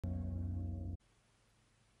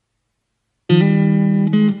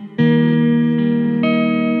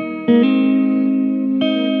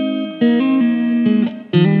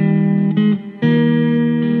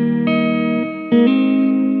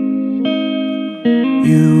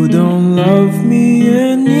You don't love me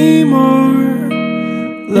anymore.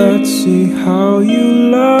 Let's see how you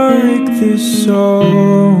like this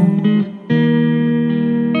song.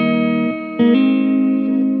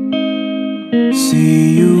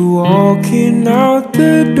 See you walking out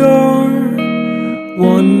the door.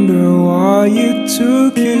 Wonder why it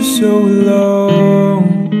took you so long.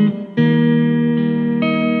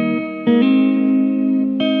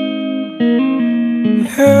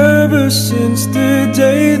 Ever since the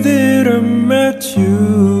day that I met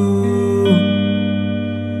you,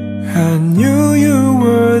 I knew you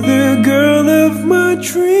were the girl of my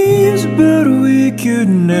dreams, but we could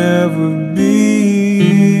never be.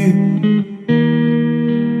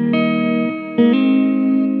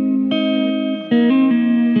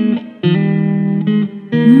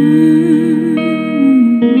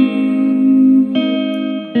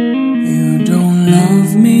 You don't love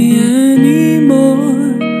me anymore.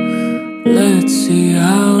 Let's see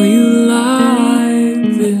how you like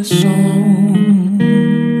this song.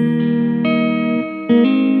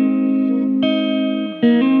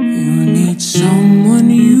 You need someone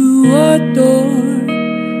you adore.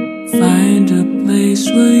 Find a place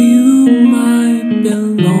where you might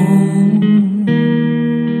belong.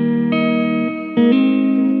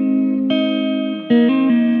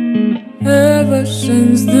 Ever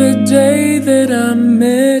since the day that I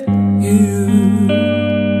met you,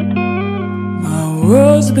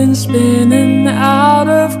 world's been spinning out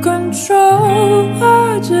of control.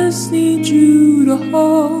 I just need you to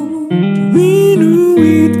hold. We knew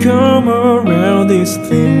we'd come around. This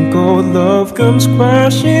thing called love comes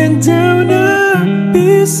crashing down. Now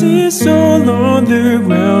pieces all on the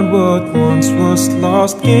ground. What once was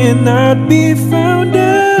lost cannot be found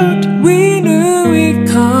out. We knew we'd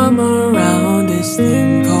come around. This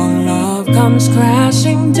thing called love comes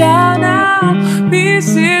crashing down. Now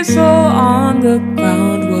pieces all on the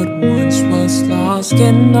ground. What once was lost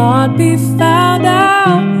cannot be found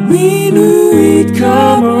out. We knew we'd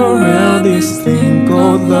come around. This thing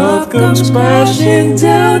called love comes crashing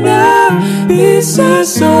down. Now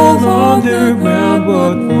pieces all on the ground.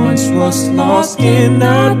 What once was lost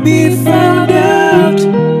cannot be found out.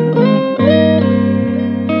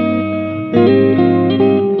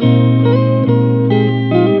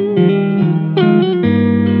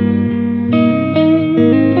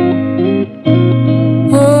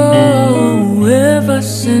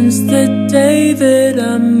 Since the day that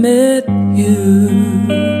I met you,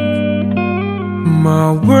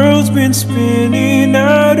 my world's been spinning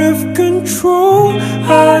out of control.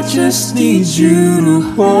 I just need you to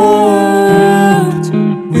hold.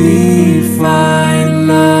 We find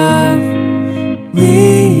love, we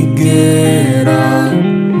get up,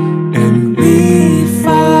 and we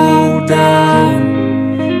fall down.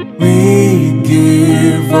 We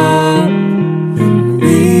give up, and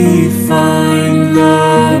we find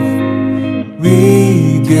love. We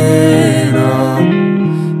get up,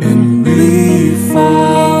 and we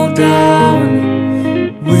fall down.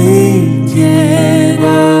 We get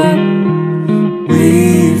up, we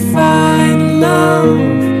find love.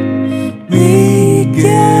 We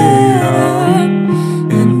get up,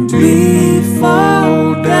 and we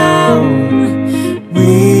fall down.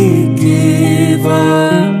 We give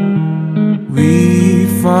up, we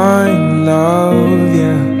find love,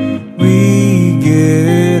 yeah. We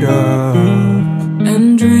get up,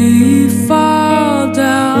 and we fall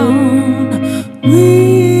down.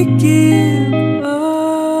 We give up.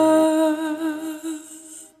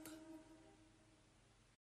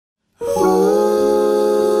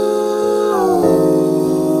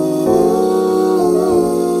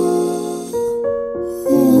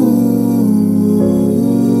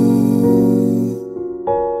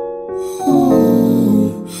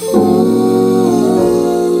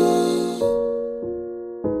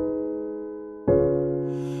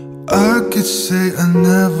 I could say I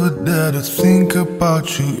never dared to think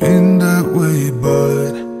about you in that way,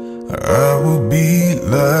 but I will be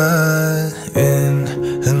lying,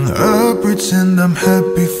 and I pretend I'm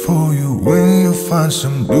happy for you when you find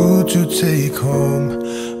some dude to take home.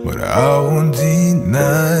 But I won't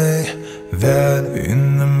deny that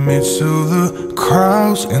in the midst of the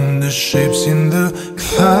crowds and the shapes in the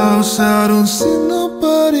clouds, I don't see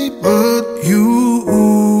nobody but you.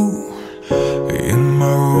 In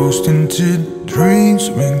my rose-tinted dreams,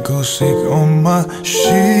 wrinkles sick on my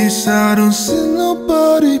sheets, I don't see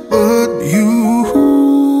nobody but you.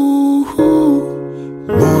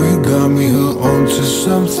 Boy, you got me hooked onto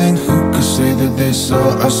something. Who could say that they saw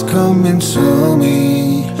us coming to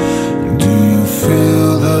me? Do you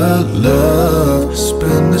feel the love?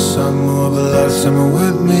 Spend the summer of a lifetime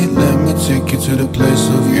with me. Let me take you to the place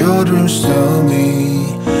of your dreams. Tell me,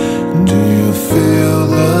 do you feel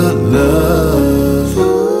the love?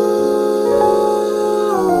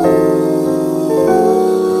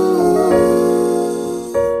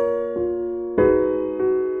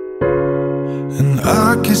 And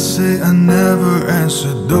I can say I never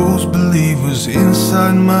answered those believers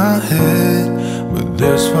inside my head, but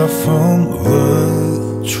that's far from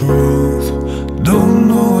the truth. Don't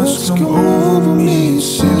know what's come over me. It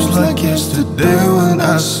seems like yesterday when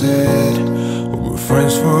I said we're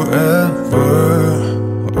friends forever.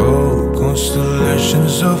 Oh,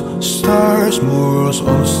 constellations of stars, murals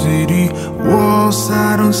on city walls.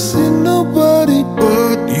 I don't see nobody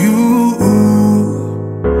but you.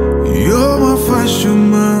 You're my fashion,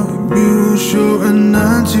 my muse, you're a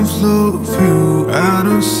 19th floor view. I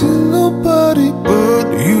don't see nobody but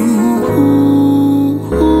you.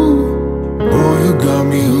 Boy, you got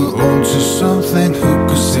me hooked onto something. Who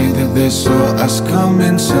could say that they saw us come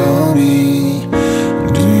and tell me,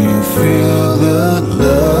 do you feel the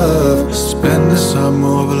love? Spend the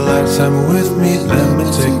summer of a lifetime with me. Let me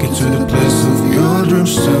take you to the place of your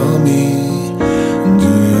dreams. Tell me, do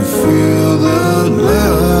you feel the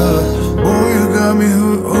love? Boy, you got me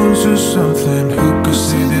hooked onto something. Who could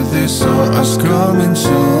see that they saw us come and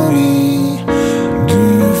tell me, do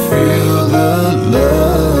you feel the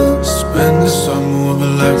love? Spend the summer of a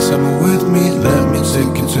lifetime with me. Let me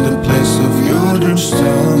take you to the place of your dreams.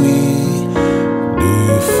 Tell me, do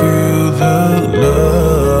you feel the love?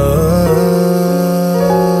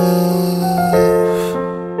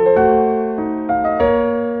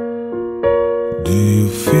 Do you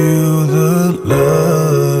feel the love?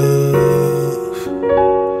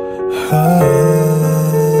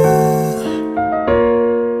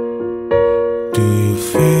 Do you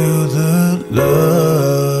feel the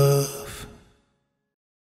love?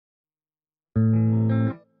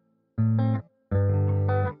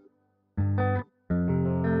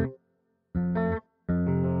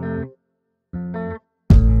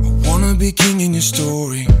 I wanna be king in your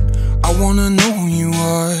story. I wanna know who you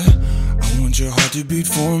are. I want your heart to beat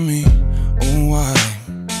for me. Oh, why?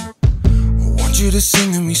 I want you to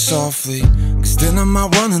sing to me softly, cause then I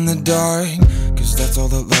might run in the dark, cause that's all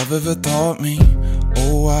that love ever taught me.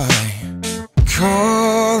 Oh, why?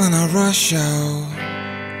 Call and I rush out,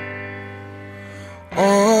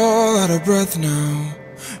 all out of breath now.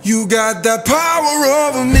 You got that power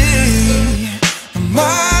over me,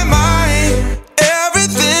 my mind.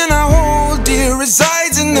 Everything I hold dear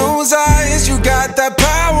resides in those eyes. You got that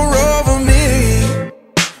power over me,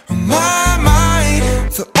 my mind.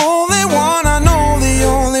 The only one I know, the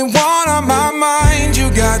only one on my mind. You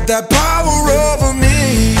got that power over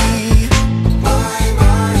me, my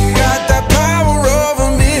mind. You got that power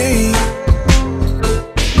over me.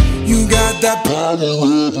 You got that power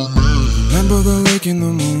over me. Remember the lake in the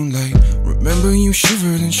moonlight. Remember you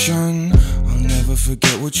shivered and shone. I'll never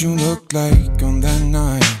forget what you looked like on that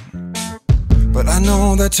night. But I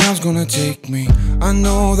know that time's gonna take me. I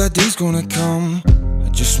know that day's gonna come. I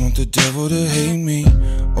just want the devil to hate me.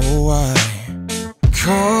 Oh, why?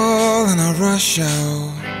 Call and I rush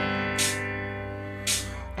out,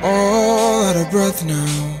 all out of breath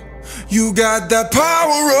now. You got that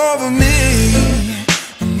power over me,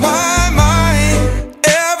 my mind.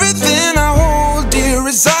 Everything I hold dear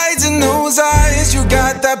resides in those eyes. You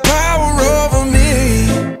got that power over me,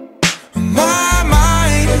 my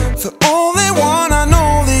mind. The only one I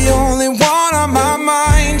know, the only one on my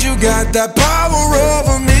mind. You got that power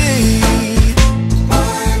over me,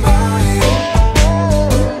 my mind.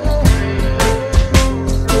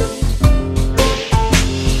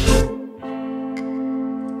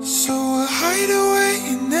 So I hide away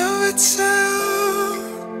and never tell.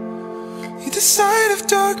 You decide if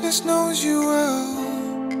darkness knows you well.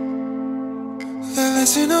 The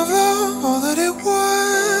lesson of love, all that it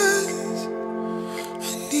was, I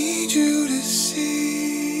need you to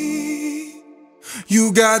see.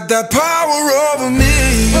 You got that power over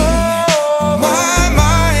me, my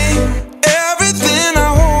mind. Everything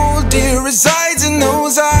I hold dear resides in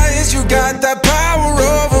those eyes. You got that power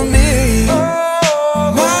over me,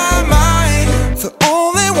 my mind. The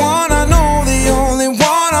only one I know, the only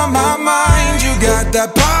one on my mind. You got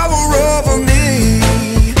that power over me.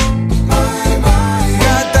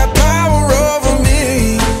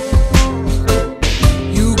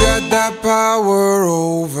 Power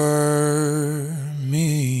over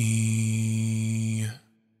me.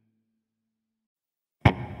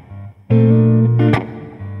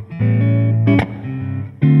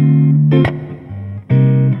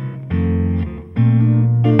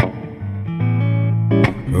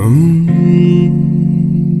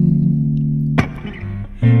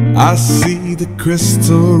 I see the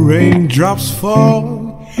crystal raindrops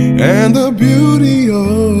fall, and the beauty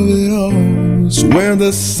of it all is when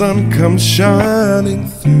the sun comes shining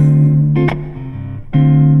through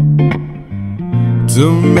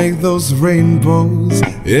to make those rainbows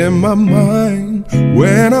in my mind.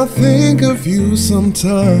 When I think of you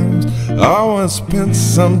sometimes, I want to spend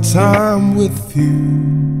some time with you.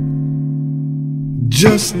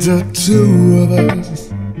 Just the two of us,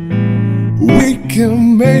 we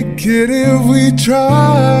can make it if we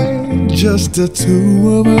try. Just the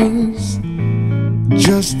two of us,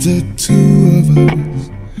 just the two of us,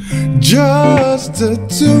 just the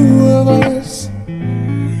two of us,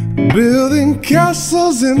 building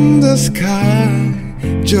castles in the sky.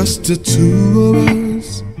 Just the two of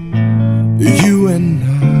us, you and I.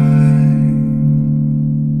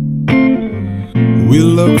 We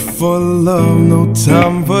look for love, no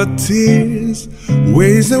time for tears.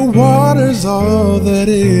 Waves and water's all that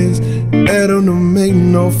is, and don't make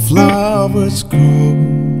no flowers grow.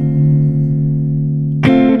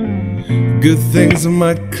 Good things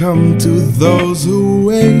might come to those who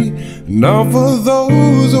wait, not for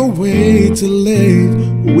those who wait too late.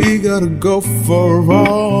 We gotta go for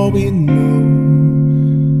all we know.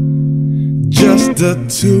 Just the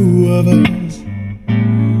two of us,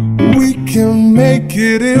 we can make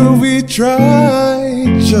it if we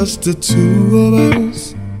try. Just the two of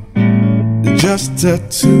us, just the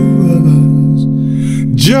two of us,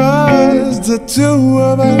 just the two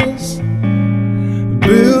of us,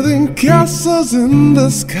 building castles in the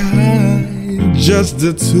sky. Just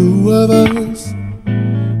the two of us,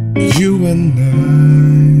 you and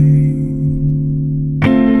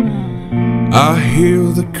I. I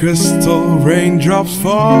hear the crystal raindrops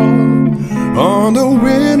fall on the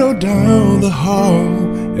window down the hall,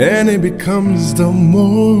 and it becomes the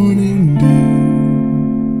morning dew.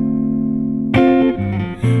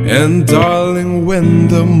 And darling, when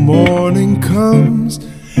the morning comes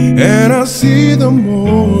and I see the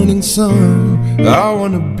morning sun, I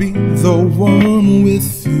wanna be the one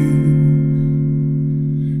with you.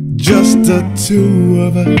 Just the two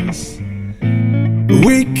of us,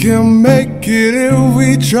 we can make it if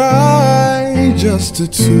we try. Just the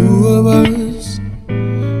two of us,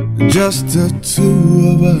 just the two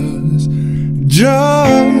of us,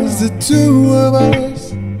 just the two of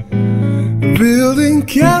us, building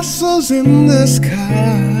castles in the sky.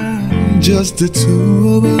 Just the two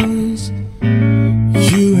of us,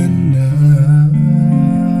 you and I.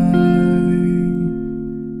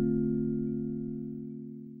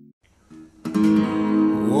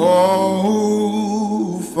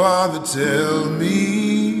 Oh, Father, tell me,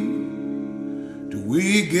 do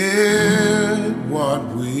we get what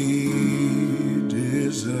we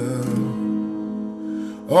deserve?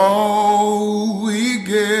 Oh, we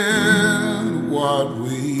get what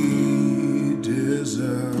we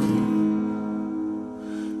deserve.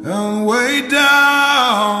 And way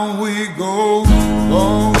down we go,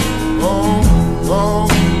 oh, oh, oh,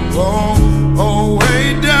 oh, oh,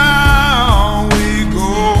 way down we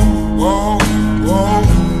go, oh, oh,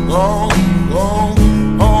 oh, oh,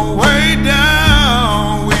 oh, way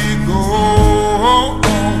down we go, oh,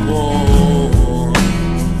 oh,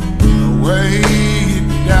 oh, way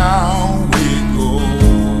down we go.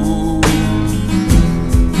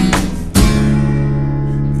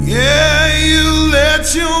 Yeah, you let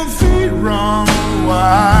your feet run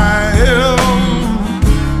wild.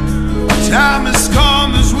 Time has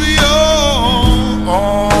come as we all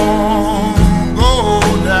go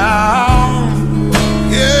down.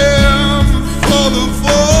 Yeah, for the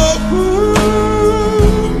folk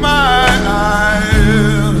of my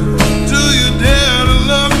eyes, do you dare to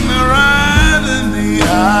look me right in the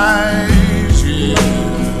eyes? Yeah.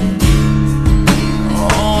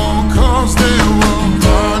 Oh, 'cause they will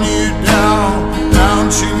run you down, down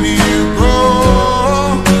to me you go.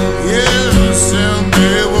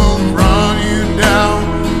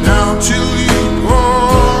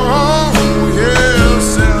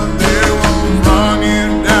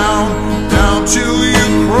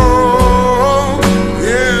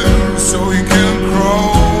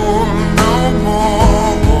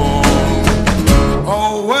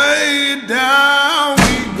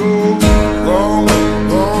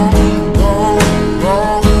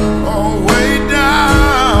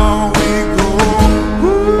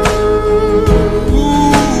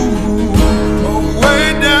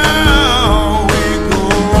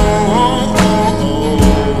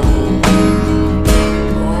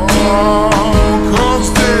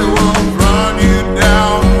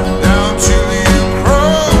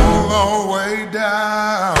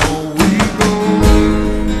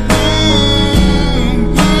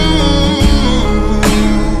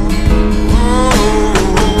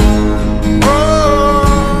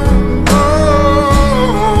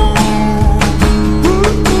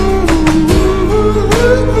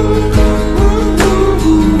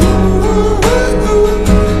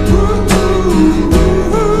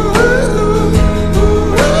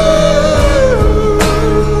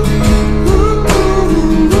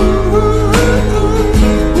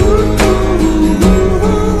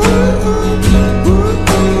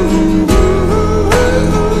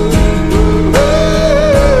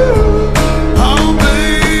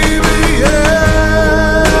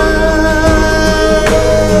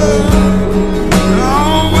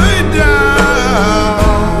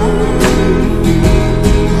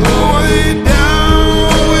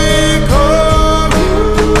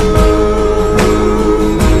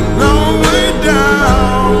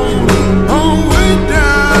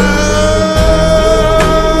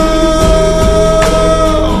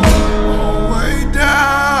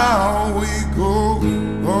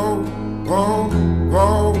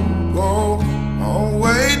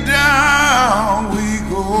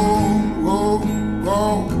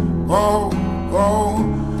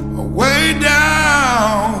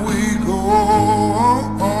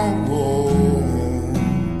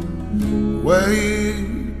 way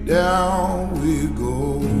down we go.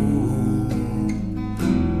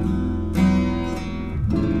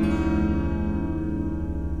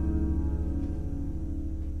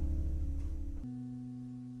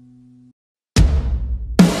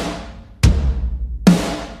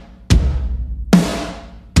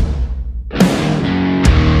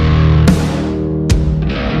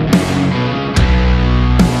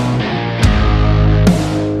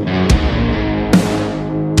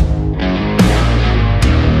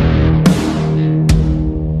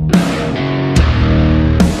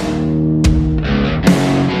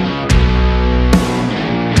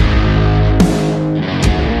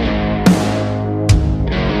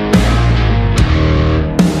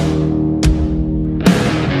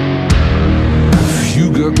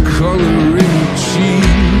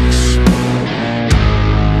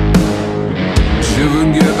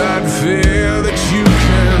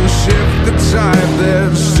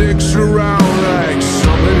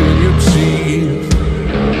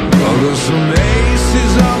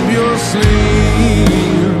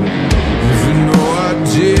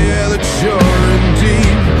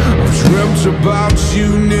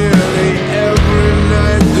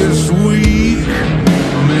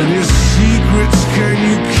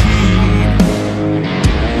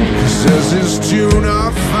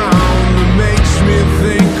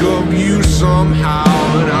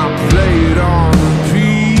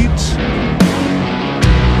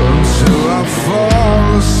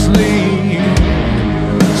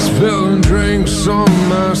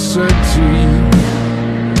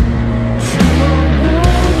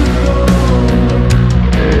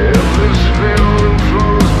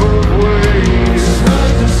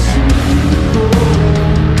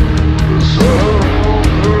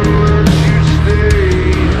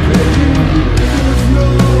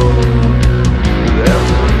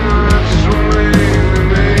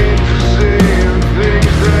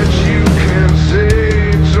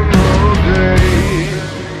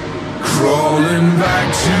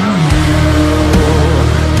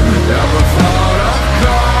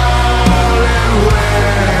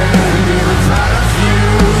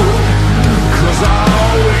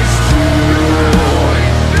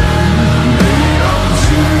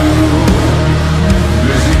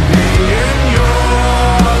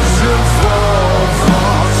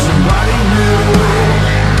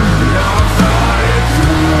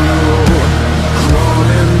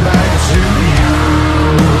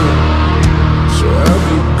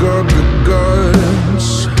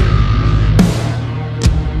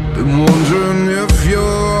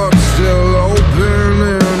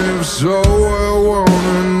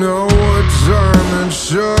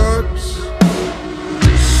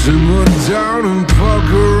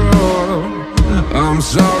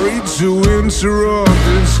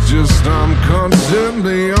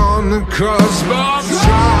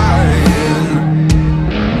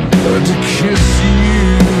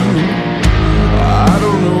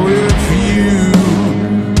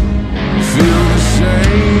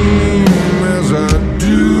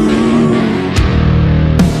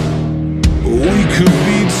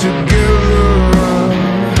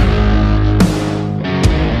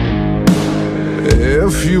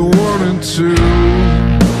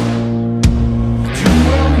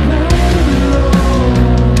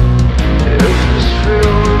 If this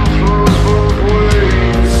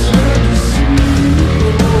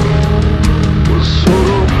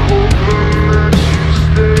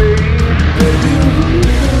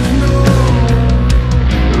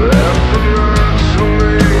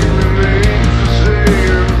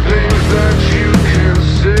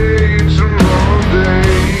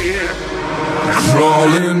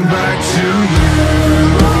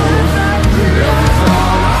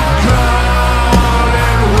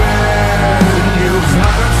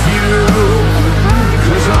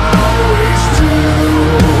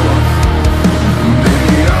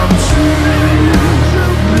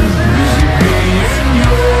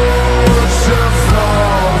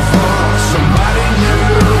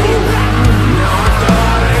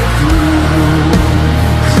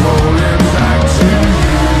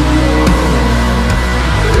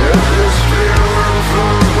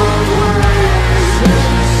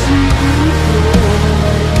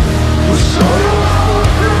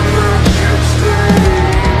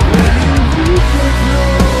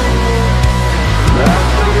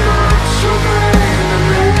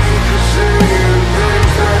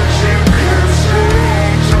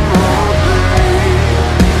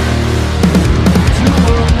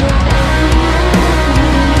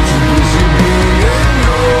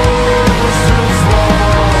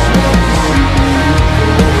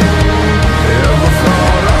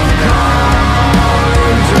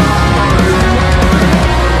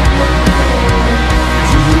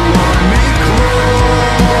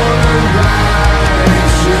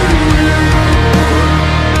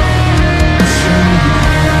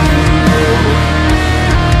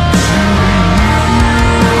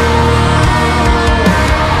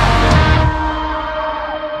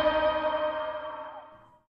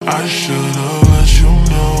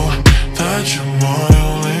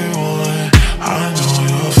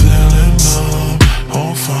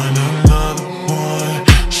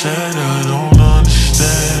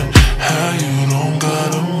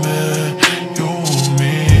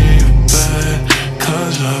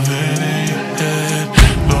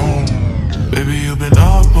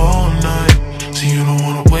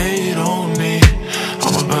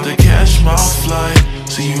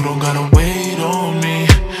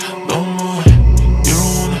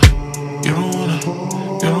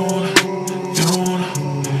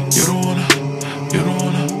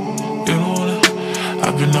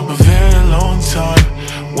been up a very long time.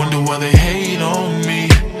 Wonder why they hate on me.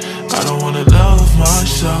 I don't wanna love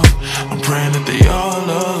myself. I'm praying that they all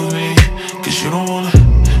love me. Cause you don't wanna,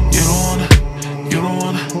 you don't wanna, you don't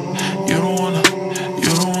wanna, you don't wanna,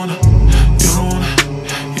 you don't wanna, you don't wanna,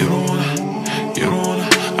 you don't wanna, you don't wanna.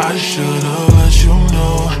 I should've let you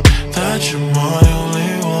know that you're my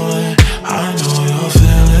only one. I know you're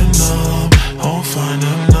feeling numb, don't find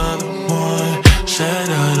another one. Said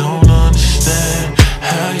I don't understand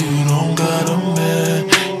how you don't got a man.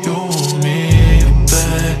 You want me in your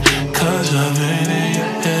bed, cause I've been in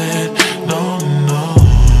your head. No, no,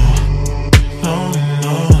 no,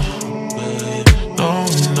 no, no, no,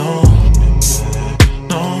 no,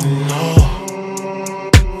 no,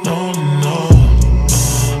 no, no, no, no,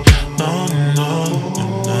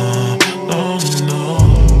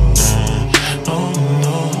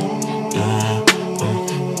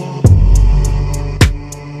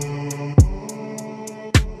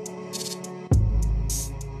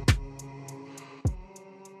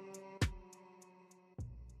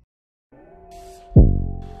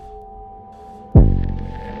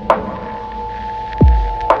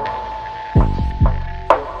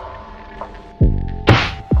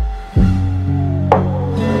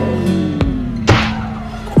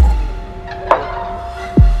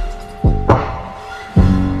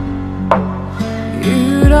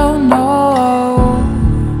 You don't know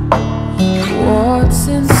what's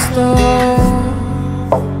in store,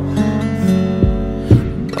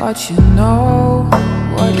 but you know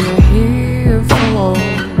what you're here for.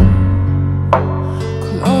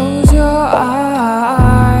 Close your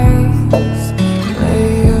eyes,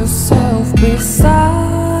 lay yourself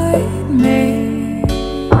beside me.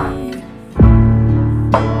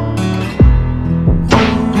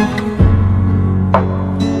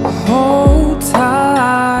 Hold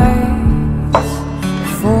tight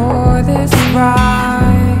for this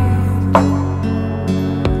ride.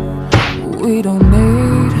 We don't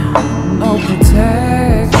need no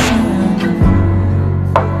protection.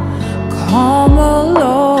 Come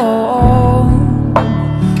along.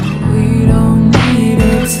 We don't need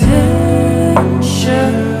attention.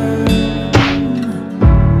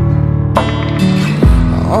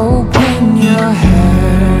 Open your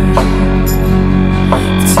head,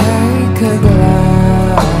 take a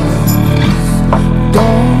glass.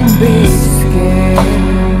 Don't be scared,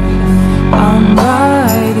 I'm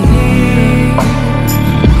right here.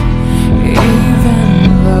 Even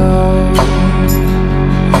though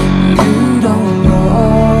you don't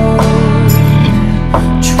know,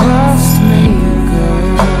 trust me,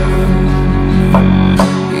 girl.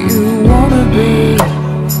 You wanna be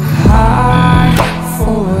high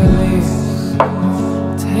for this.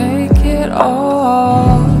 Take it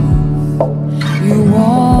all, you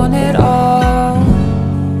want it all.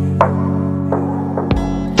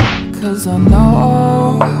 Cause I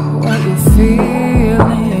know what you're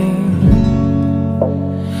feeling.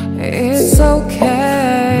 It's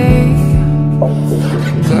okay,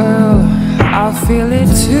 girl, I feel it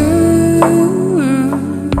too.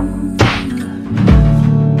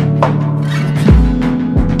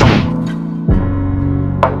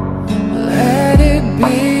 Let it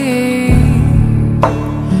be,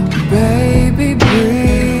 baby,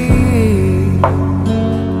 breathe.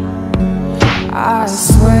 I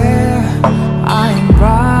swear I'm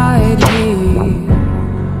right here.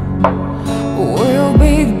 We'll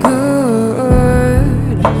be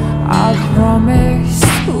good, I promise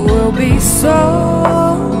we'll be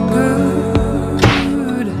so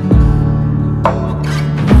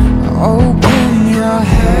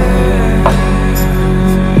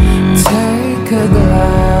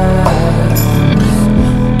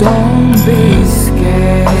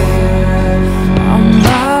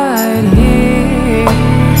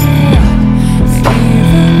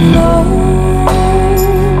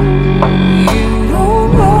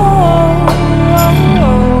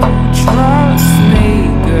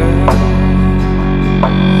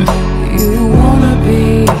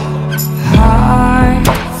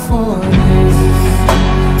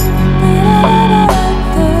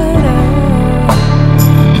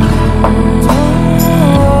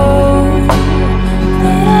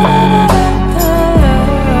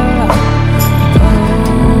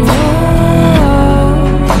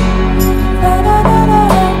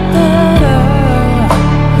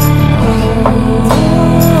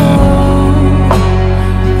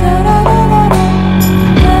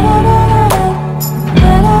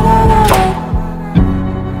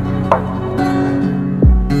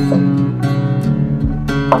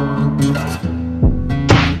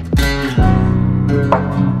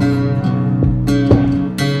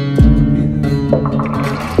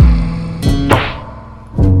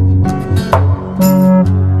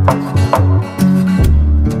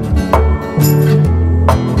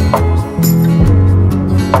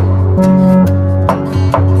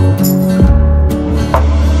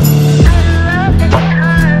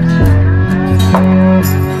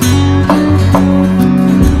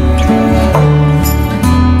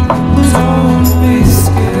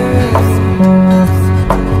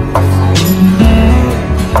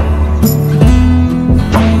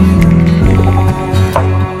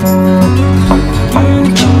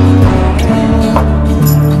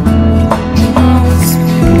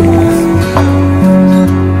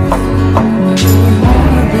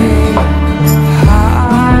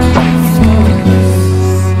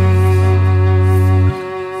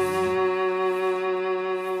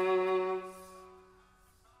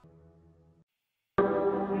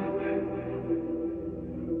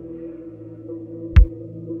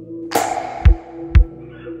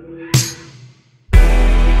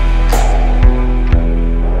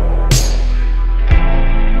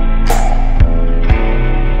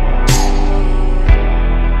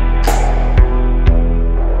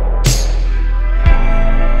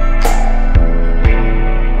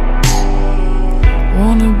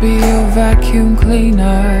vacuum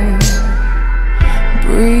cleaner,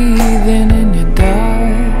 breathing in your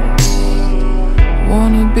dust.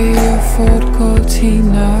 Wanna be a 𝘭𝘪𝘆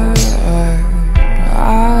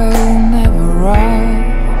I'll never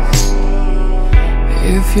rust.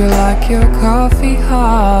 If you like your coffee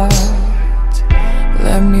hot,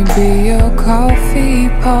 let me be your coffee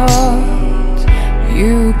pot.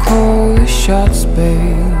 You call the shots,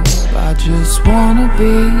 babe, I just wanna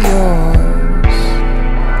be yours.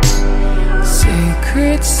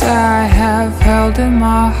 Secrets I have held in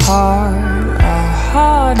my heart are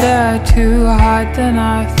harder to hide than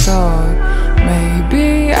I thought. Maybe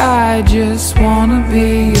I just wanna be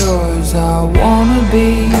yours. I wanna be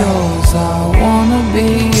yours. I wanna be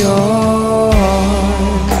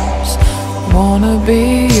yours. Wanna be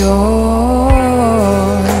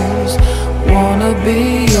yours. Wanna be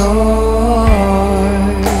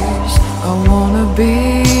yours. I wanna be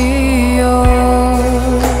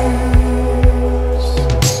yours.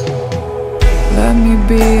 Let me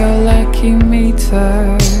be your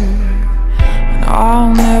𝘞𝘢𝘺, and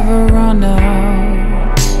I'll never run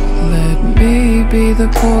out. Let me be the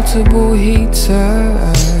portable heater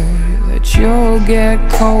that you'll get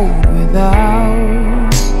cold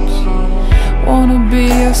without. Wanna be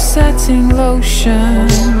a setting lotion,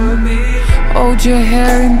 hold your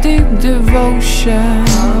hair in deep devotion,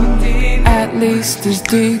 at least as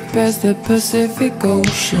deep as the Pacific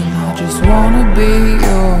Ocean. I just wanna be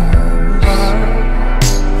yours.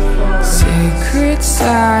 Secrets I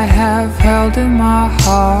have held in my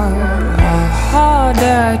heart are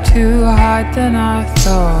harder to hide than I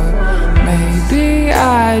thought. Maybe I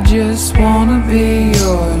just wanna be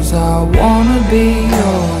yours. I wanna be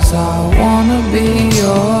yours. I wanna be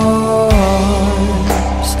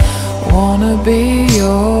yours. Wanna be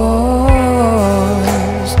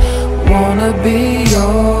yours. Wanna be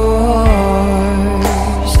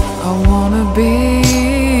yours. I wanna be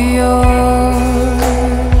yours.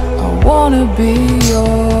 I wanna be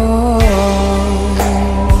yours.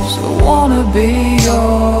 I wanna be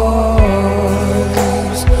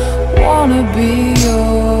yours. Wanna be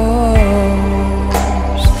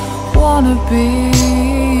yours. Wanna be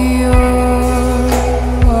yours.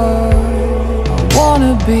 I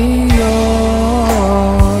wanna be yours.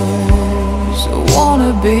 I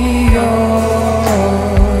wanna be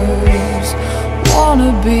yours. Wanna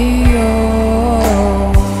be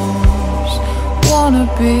yours. Wanna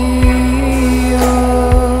be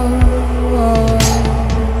yours.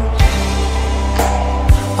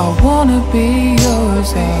 I wanna be yours.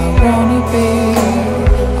 I wanna be.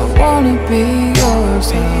 I wanna be yours.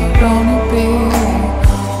 I wanna be.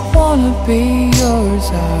 Wanna be yours.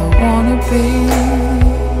 I wanna be.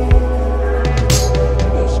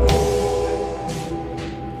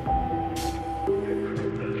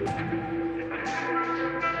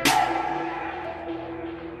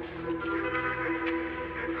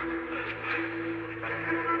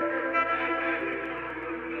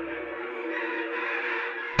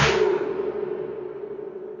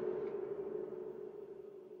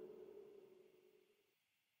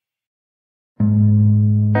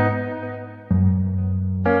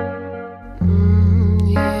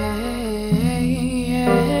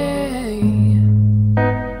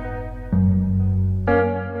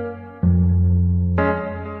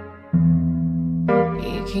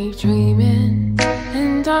 Keep dreaming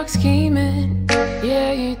and dark scheming,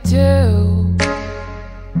 yeah you do.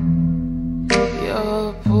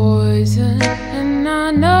 You're poison and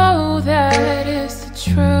I know that is the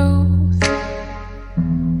truth.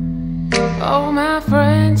 All my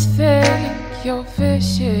friends think you're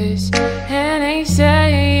vicious and they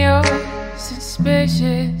say you're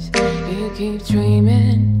suspicious. You keep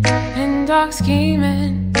dreaming and dark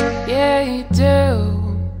scheming, yeah you do.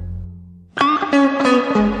 I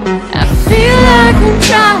feel like I'm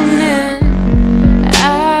drowning. I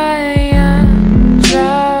am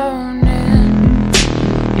drowning.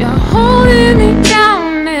 You're holding me down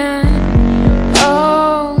and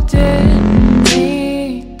holding me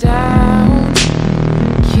down,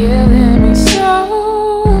 killing me so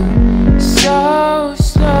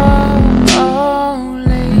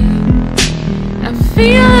slowly. I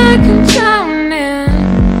feel like I'm drowning.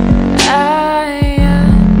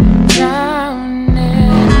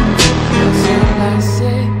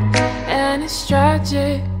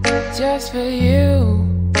 Just for you.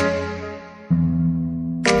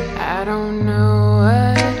 I don't know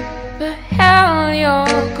what the hell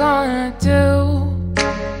you're gonna do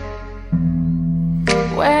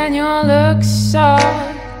when your looks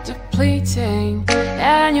are depleting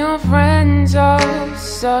and your friends all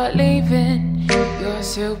start leaving. You're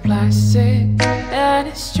so plastic and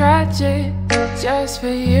it's tragic just for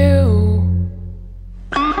you.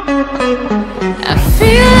 I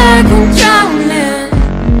feel like I'm drowning.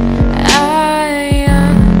 I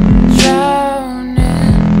am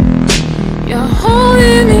drowning. You're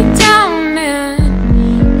holding me down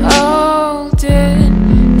and holding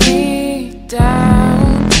me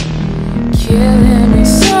down, killing me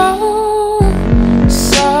so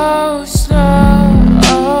slowly.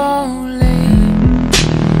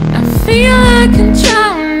 I feel like I'm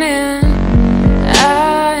drowning.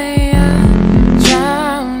 I am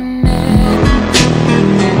drowning.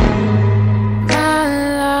 My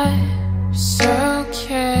life's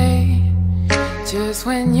okay just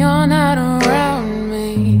when you're not around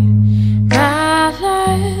me. My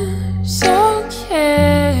life's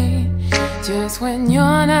okay just when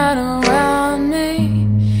you're not around me.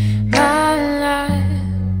 My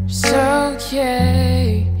life's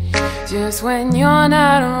okay just when you're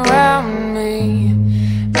not around me.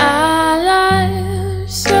 My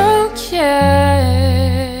life's okay.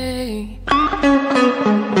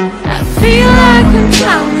 I feel like I'm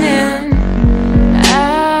drowning. I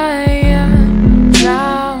am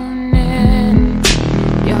drowning.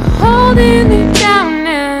 You're holding me down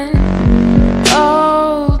and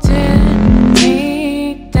holding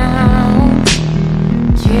me down,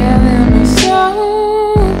 killing me so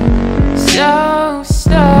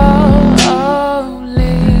slowly.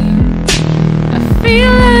 I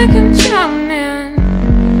feel like I'm drowning.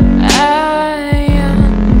 I am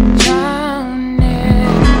drowning.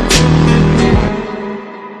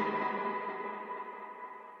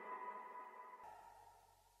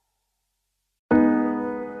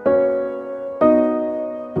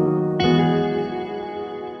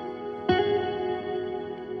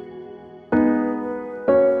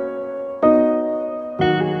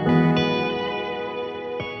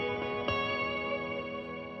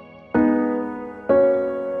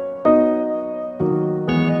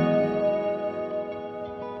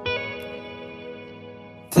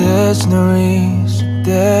 There's no reason,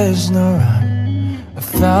 there's no rhyme. I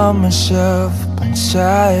found myself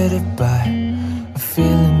blindsided by a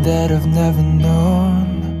feeling that I've never known.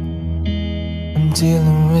 I'm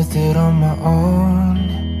dealing with it on my own.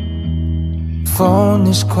 Phone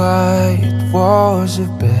is quiet, walls are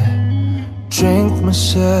bare. Drink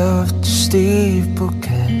myself to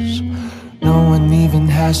steeplechase. No one even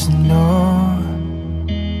has to know.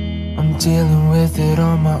 I'm dealing with it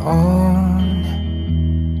on my own.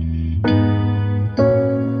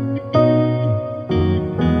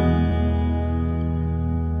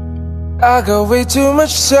 I got way too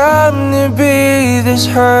much time to be this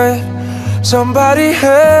hurt. Somebody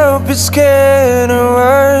help, it's getting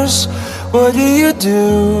worse. What do you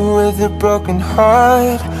do with a broken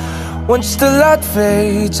heart? Once the light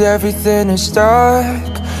fades, everything is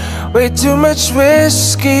dark. Way too much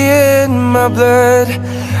whiskey in my blood.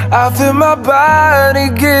 I feel my body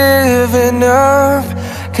giving up.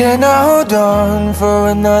 Can I hold on for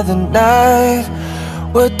another night?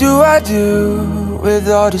 What do I do with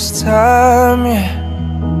all this time? Yeah.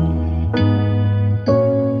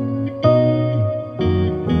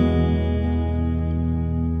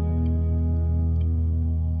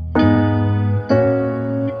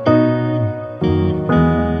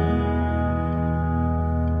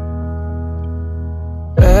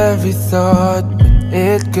 Every thought when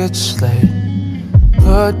it gets late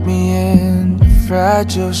put me in a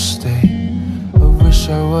fragile state. I wish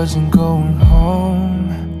I wasn't going home,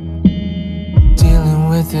 dealing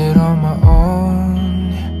with it on my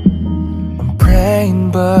own. I'm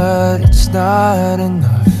praying but it's not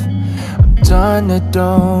enough. I'm done, I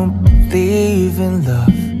don't believe in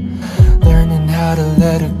love. Learning how to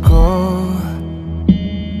let it go.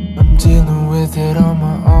 I'm dealing with it on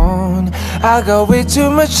my own. I got way too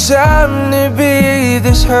much time to be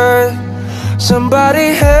this hurt.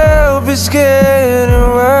 Somebody help, it's getting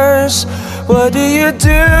worse. What do you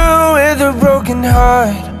do with a broken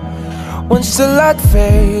heart? Once the light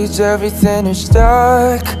fades, everything is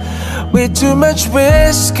dark. Way too much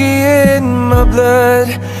whiskey in my blood.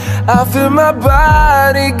 I feel my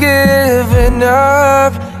body giving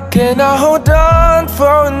up. Can I hold on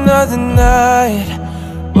for another night?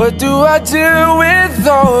 What do I do with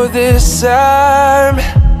all this time?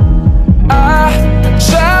 I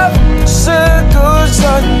drive circles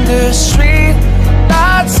on the street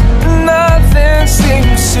lights, nothing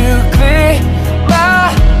seems to clear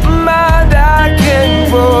my mind. I can't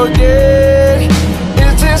forget,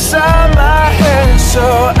 it's inside my head.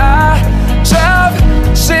 So I drive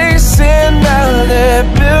chasing down that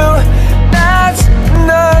blue nights,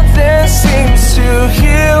 nothing seems to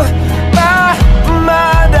heal my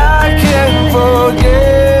mind. I can't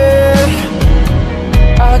forget.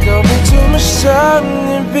 I got way too much time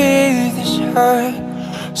to be this hurt.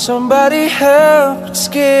 Somebody help, it's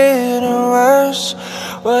getting worse.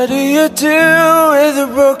 What do you do with a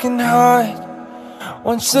broken heart?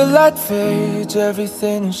 Once the light fades,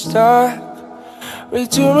 everything is dark. Way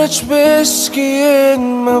too much whiskey in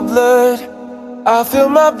my blood. I feel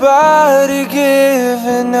my body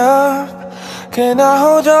giving up. Can I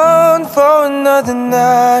hold on for another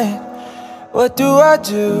night? What do I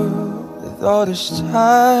do with all this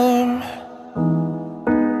time?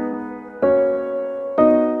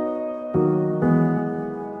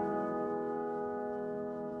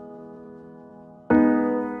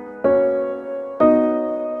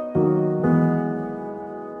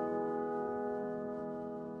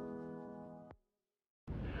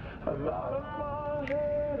 I'm out of my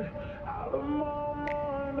head, out of my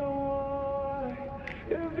mind, oh why?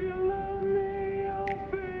 If you love me, I'll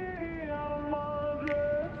be out of my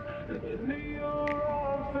dress, into your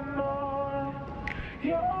arms tonight.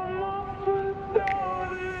 Yeah, I'm lost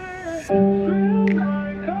without it. Feels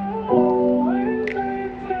like I'm always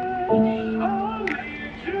waiting. I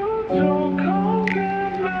need you to come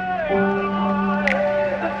get me out of my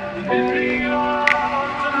head, into your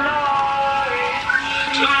arms tonight.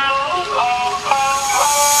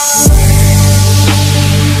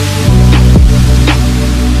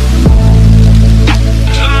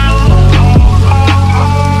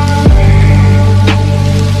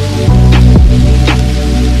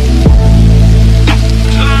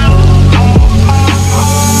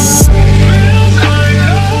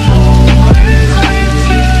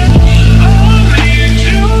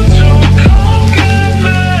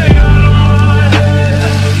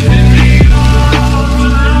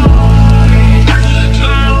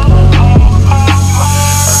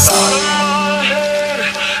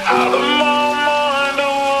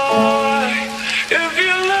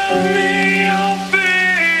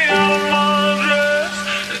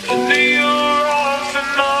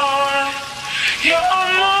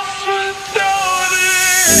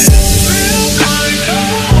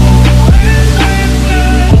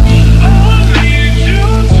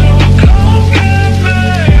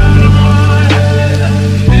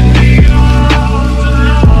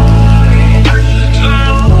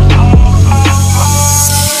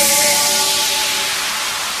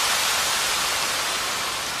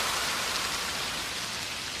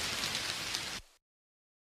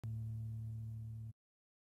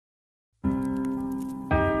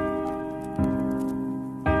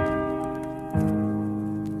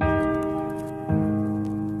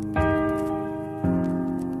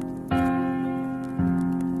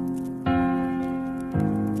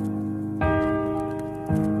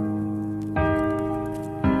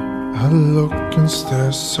 I look and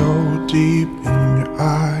stare so deep in your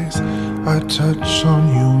eyes. I touch on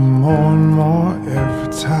you more and more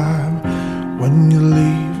every time. When you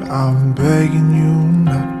leave, I'm begging you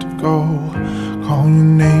not to go. Call your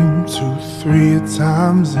name 2, 3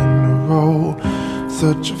 times in a row.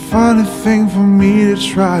 Such a funny thing for me to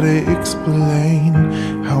try to explain.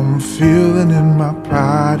 How I'm feeling and my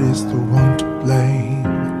pride is the one to blame.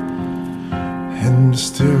 And I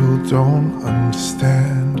still don't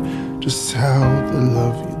understand just how the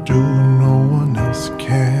love you do no one else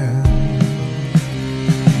can.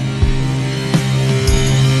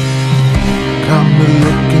 Got me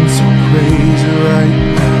looking so crazy right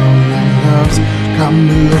now. Your love's got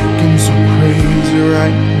me looking so crazy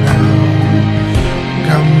right now.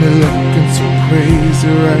 Got me looking so crazy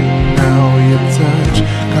right now. Your touch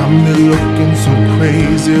got me looking so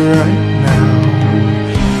crazy right now.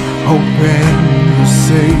 Hoping you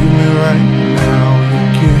save me right now. Your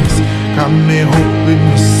kiss got me hoping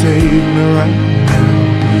you save me right now.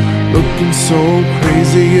 Looking so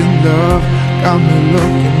crazy in love. Got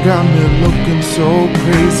me looking so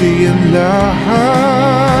crazy in love.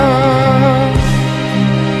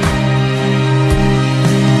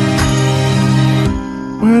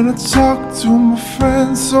 When I talk to my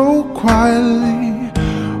friends so quietly,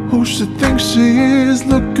 who she thinks she is?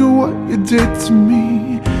 Look at what you did to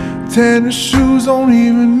me. Tennis shoes, don't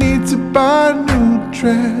even need to buy a new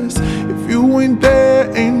dress. If you ain't there,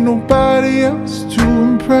 ain't nobody else to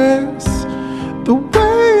impress. The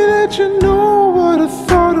way that you know what I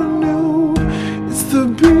thought I knew, it's the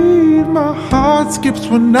beat my heart skips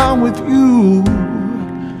when I'm with you.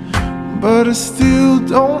 But I still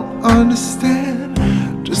don't understand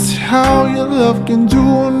just how your love can do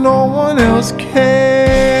what no one else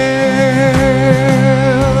can.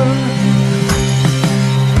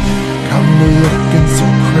 Got me looking so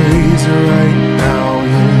crazy right now.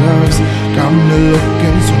 Your love's got me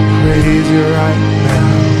looking so crazy right now.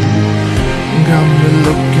 Got me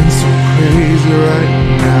looking so crazy right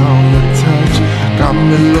now. Your touch got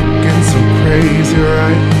me looking so crazy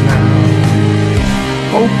right now.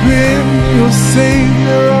 Hoping you'll save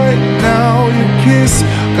me right now. Your kiss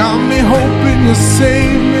got me hoping you'll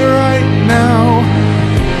save me right now.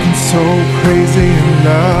 Looking so crazy in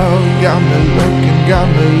love. Got me looking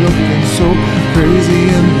so crazy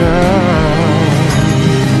in love.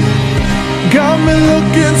 Got me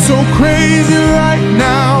looking so crazy right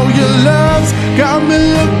now. Your love's got me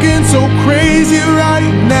looking so crazy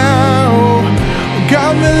right now.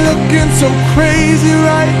 Got me looking so crazy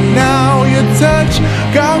right now. Your touch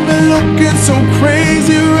got me looking so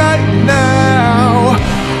crazy right now.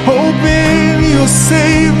 Hoping you'll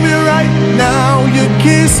save me right now. Your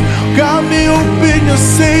kiss got me hoping you'll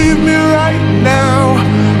save me right now.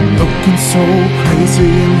 Looking so crazy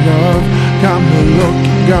in love. Got me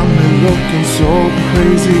looking so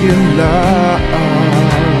crazy in love.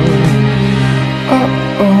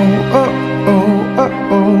 Uh-oh, uh-oh,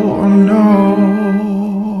 uh-oh, oh no.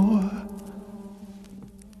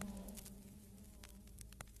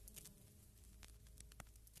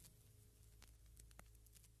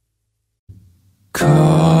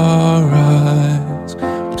 Car rides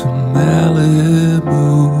to Malibu,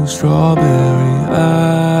 strawberry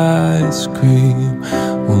ice cream,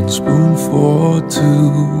 1 spoon for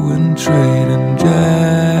 2 and trading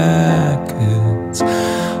jackets,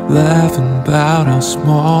 laughing about how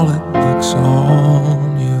small it looks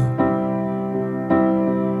on you.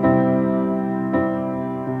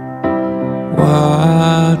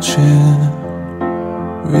 Watching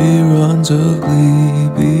reruns of Glee,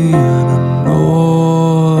 being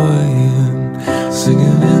annoying,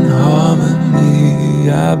 singing in harmony.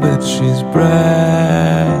 I bet she's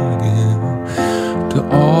bragging to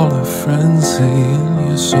all her friends, saying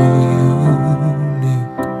you're so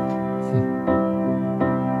unique.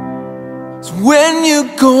 So when you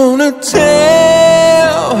gonna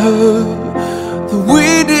tell her that we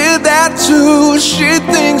did that too? She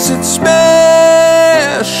thinks it's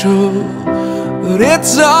special, but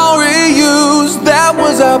it's all reused. That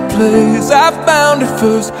was our place, I found it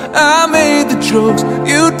first. I made the jokes,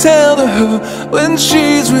 you tell her when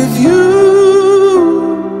she's with you.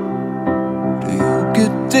 Do you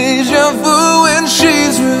get deja vu when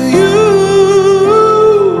she's with you?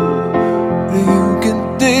 Do you get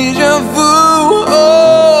deja vu?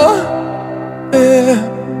 Oh, yeah.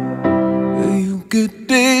 Do you get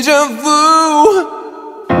deja vu?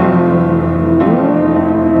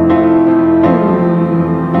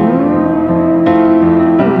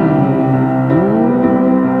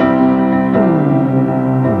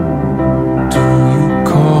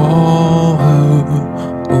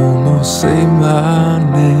 Say my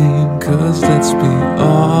name, 'cause let's be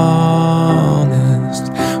honest,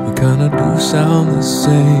 we kinda do sound the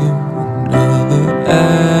same. Another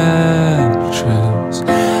actress.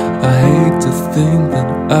 I hate to think that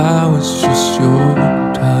I was just your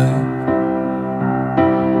type,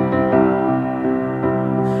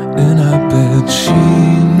 and I bet she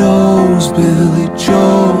knows Billy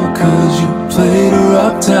Joel, 'cause you played her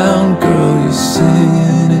uptown girl. You're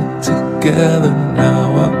singing it together now.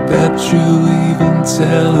 I bet you even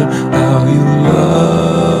tell her how you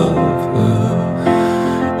love her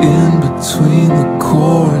in between the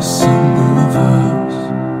chorus and the verse.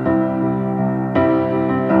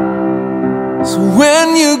 So when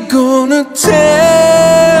you gonna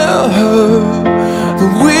tell her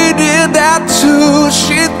that we did that too?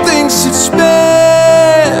 She thinks it's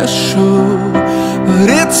special, but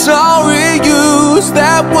it's all reused.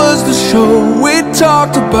 That was the show we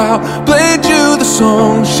talked about, played you the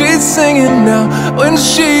song she's singing now when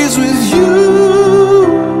she's with you.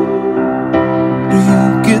 Do you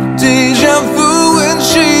get deja vu when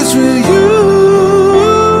she's with you?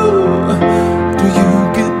 Do you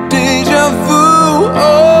get deja vu?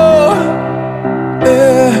 Oh,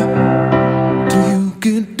 yeah. Do you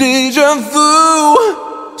get deja vu?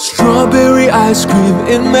 Strawberry ice cream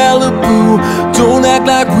in Malibu. Don't act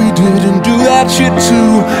like we didn't do that shit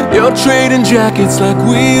too. You're trading jackets like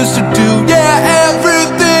we used to do. Yeah,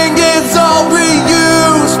 everything is all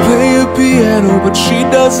reused. Play a piano, but she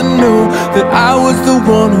doesn't know that I was the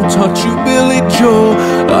one who taught you Billy Joel.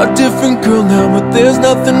 A different girl now, but there's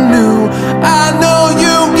nothing new. I know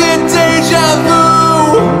you get deja vu.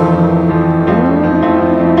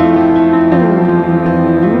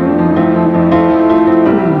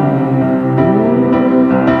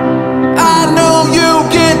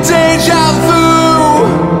 Deja vu.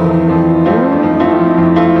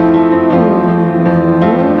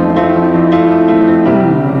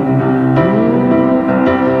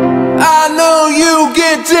 I know you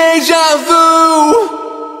get deja vu.